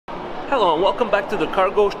Hello and welcome back to the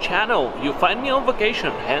Cargo's channel. You find me on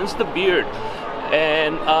vacation, hence the beard.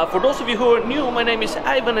 And for those of you who are new, my name is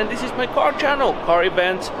Ivan and this is my car channel, car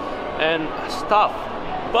events and stuff.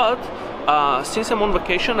 But since I'm on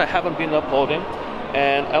vacation, I haven't been uploading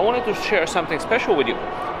and I wanted to share something special with you.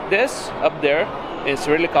 This up there in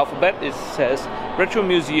Cyrillic alphabet, it says Retro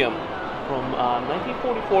Museum from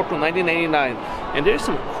 1944 to 1989, and there's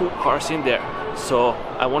some cool cars in there. So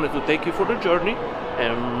I wanted to take you for the journey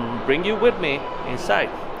and bring you with me inside.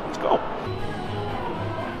 Let's go.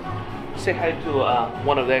 Say hi to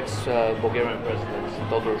one of the ex-Bulgarian presidents,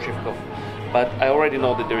 Todor Zhivkov. But I already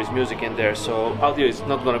know that there is music in there, so audio is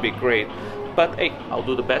not going to be great. But hey, I'll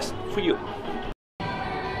do the best for you.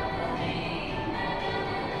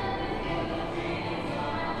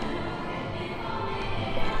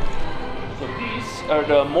 So these are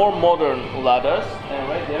the more modern Ladas, and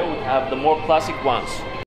right there we have the more classic ones.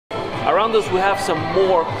 Around us we have some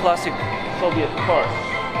more classic Soviet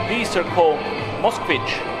cars. These are called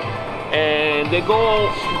Moskvich, and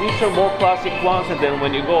these are more classic ones, and then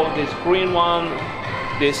when you go this green one,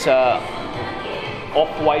 this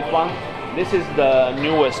off-white one, this is the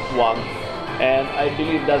newest one, and I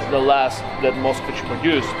believe that's the last that Moskvich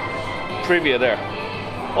produced. Trivia there.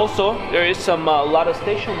 Also, there is some Lada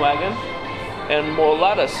station wagon and more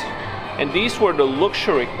Ladas, and these were the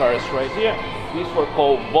luxury cars right here. These were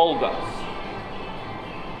called Volgas,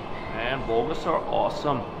 and Volgas are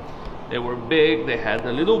awesome. They were big, they had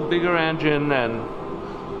a little bigger engine, and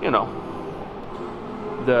you know,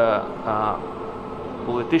 the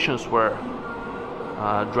politicians were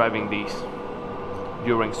driving these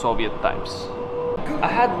during Soviet times. I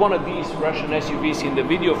had one of these Russian SUVs in the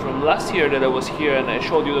video from last year that I was here, and I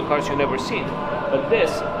showed you the cars you never seen. But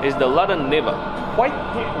this is the Lada Niva, quite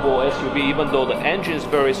capable SUV, even though the engine is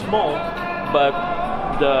very small. But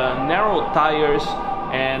the narrow tires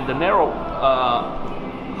and the narrow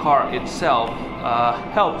car itself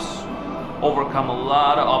helps overcome a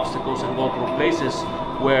lot of obstacles and go through places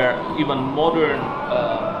where even modern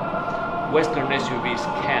Western SUVs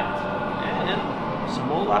can't. And some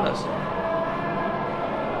more Ladas.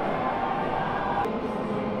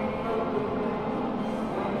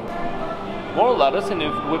 More Ladas, and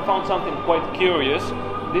if we found something quite curious.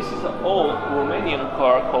 This is an old Romanian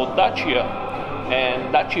car called Dacia,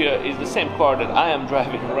 and Dacia is the same car that I am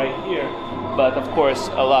driving right here, but of course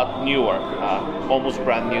a lot newer, almost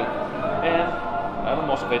brand new. And another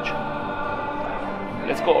Moskvich.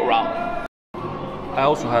 Let's go around. I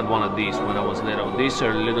also had one of these when I was little. These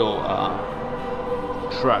are little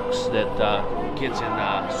trucks that kids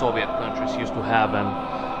in Soviet countries used to have and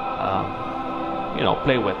you know,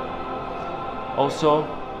 play with. Also,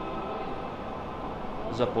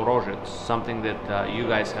 Zaporozhets, something that you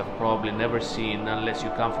guys have probably never seen unless you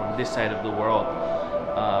come from this side of the world.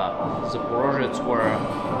 Zaporozhets were,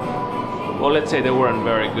 well, let's say they weren't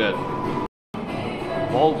very good.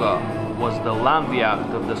 Volga was the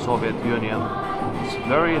Landviakt of the Soviet Union. It's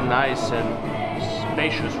very nice and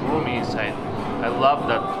spacious, roomy inside. I love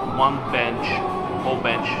that one bench, whole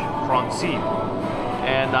bench front seat.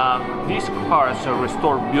 And these cars are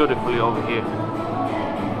restored beautifully over here.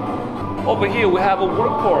 Over here we have a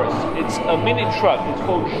workhorse. It's a mini truck. It's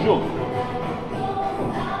called Zhuk.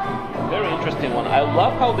 Very interesting one. I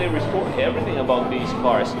love how they restore everything about these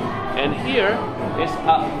cars. And here is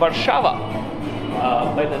a Warszawa.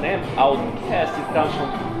 By the name, I would guess it comes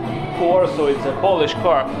from Warsaw, so it's a Polish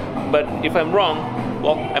car. But if I'm wrong,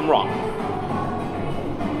 well, I'm wrong.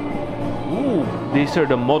 Ooh, these are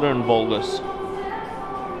the modern Volgas.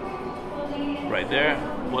 Right there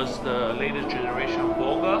was the latest generation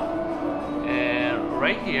Volga, and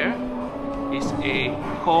right here is a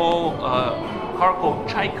car called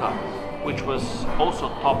Chaika, which was also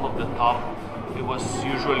top of the top. It was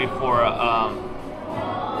usually for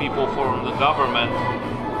people from the government,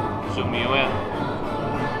 zoom you in.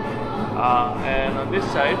 And on this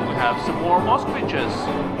side we have some more Moskviches.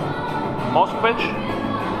 Moskvich,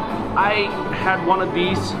 I had one of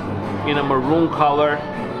these in a maroon color.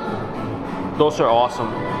 Those are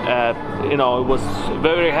awesome. You know, it was a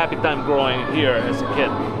very happy time growing here as a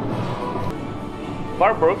kid.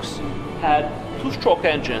 Warburgs had two-stroke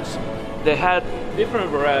engines. They had different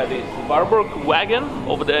varieties. The Warburg wagon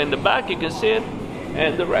over there in the back, you can see it,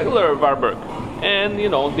 and the regular Warburg, and you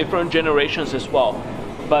know, different generations as well.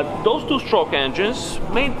 But those two-stroke engines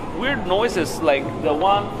made weird noises, like the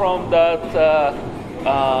one from that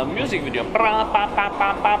music video.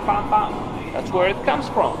 That's where it comes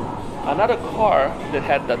from. Another car that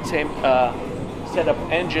had that same setup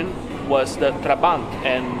engine was the Trabant,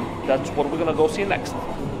 and that's what we're gonna go see next.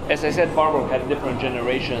 as I said, Varna had different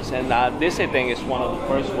generations, and this I think is one of the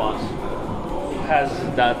first ones. It has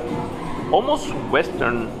that almost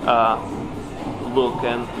Western look,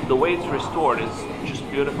 and the way it's restored is just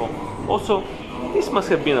beautiful. Also, this must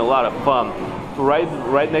have been a lot of fun to ride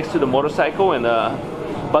right next to the motorcycle in a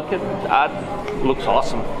bucket. That looks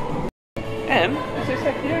awesome. And as I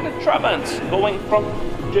said, here are the Trabants going from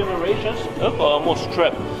generations. Oh, almost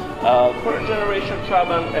tripped. Third generation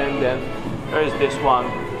Trabant, and then there's this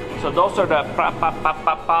one. So those are the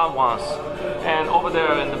pa ones. And over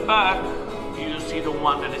there in the back, you see the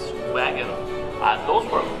one that is wagon. Those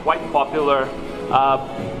were quite popular,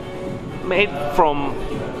 made from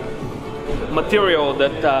material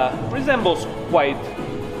that resembles quite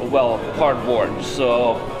well cardboard.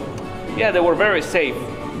 So yeah, they were very safe.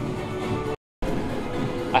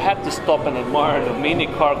 I had to stop and admire the mini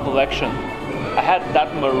car collection. I had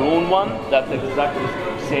that maroon one, that's exactly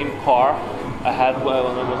the same car I had when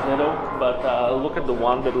I was little, but look at the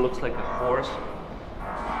one that looks like a horse.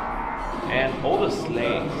 And all the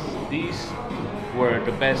sleighs, these were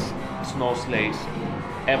the best snow sleighs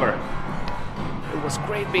ever. It was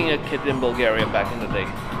great being a kid in Bulgaria back in the day.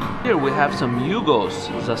 Here we have some Yugos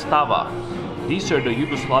Zastava. These are the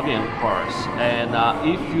Yugoslavian cars, and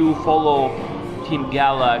if you follow Team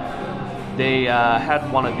Galag, they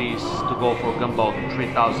had one of these to go for Gumball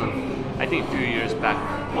 3000, I think a few years back.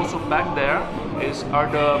 Also back there are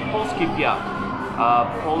the Polski Fiat,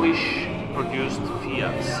 Polish produced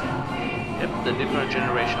Fiats. Yep, the different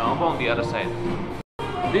generation. I'll go on the other side.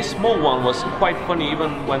 This small one was quite funny.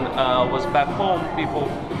 Even when I was back home,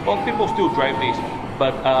 people still drive these,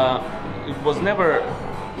 but it was never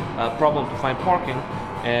a problem to find parking,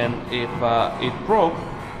 and if it broke,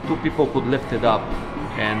 two people could lift it up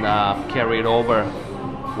and carry it over,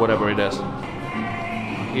 whatever it is.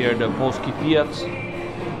 Here are the Polski Fiats.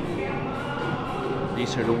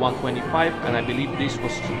 These are the 125, and I believe this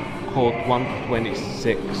was called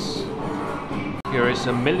 126. Here is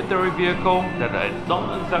a military vehicle that I don't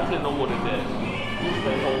exactly know what it is.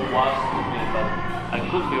 The whole was to me, but I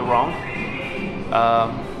could be wrong.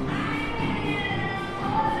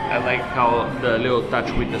 I like how the little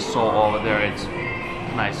touch with the saw over there, it's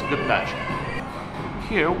nice, good touch.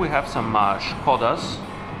 Here we have some Škodas.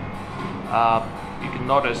 You can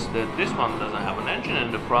notice that this one doesn't have an engine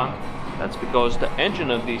in the front. That's because the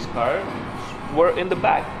engine of these cars were in the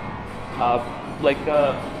back, like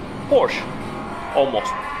a Porsche,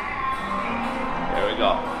 almost. There we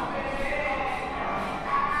go.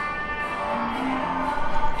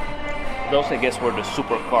 Those, I guess, were the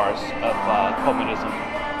supercars of communism.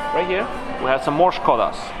 Right here, we have some more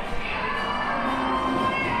Škodas.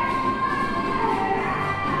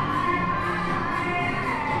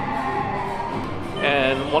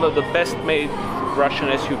 And one of the best made Russian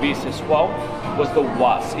SUVs as well was the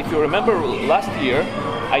WAZ. If you remember last year,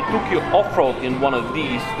 I took you off-road in one of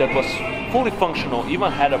these that was fully functional,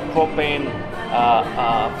 even had a propane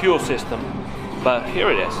fuel system. But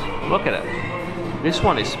here it is, look at it. This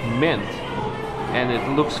one is mint, and it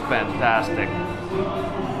looks fantastic.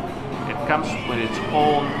 It comes with its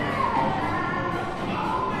own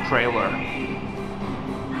trailer.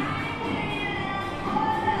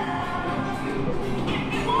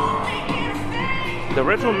 The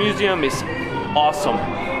Retro Museum is awesome.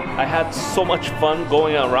 I had so much fun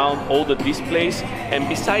going around all the displays, and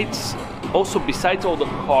besides all the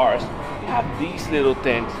cars, you have these little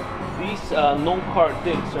things. These non-car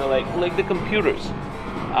things are like the computers,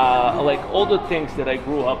 like all the things that I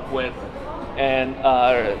grew up with, and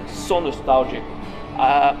are so nostalgic.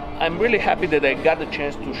 I'm really happy that I got the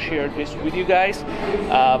chance to share this with you guys.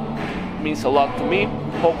 Means a lot to me.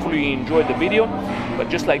 Hopefully you enjoyed the video. But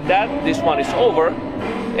just like that, this one is over,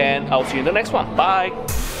 and I'll see you in the next one. Bye!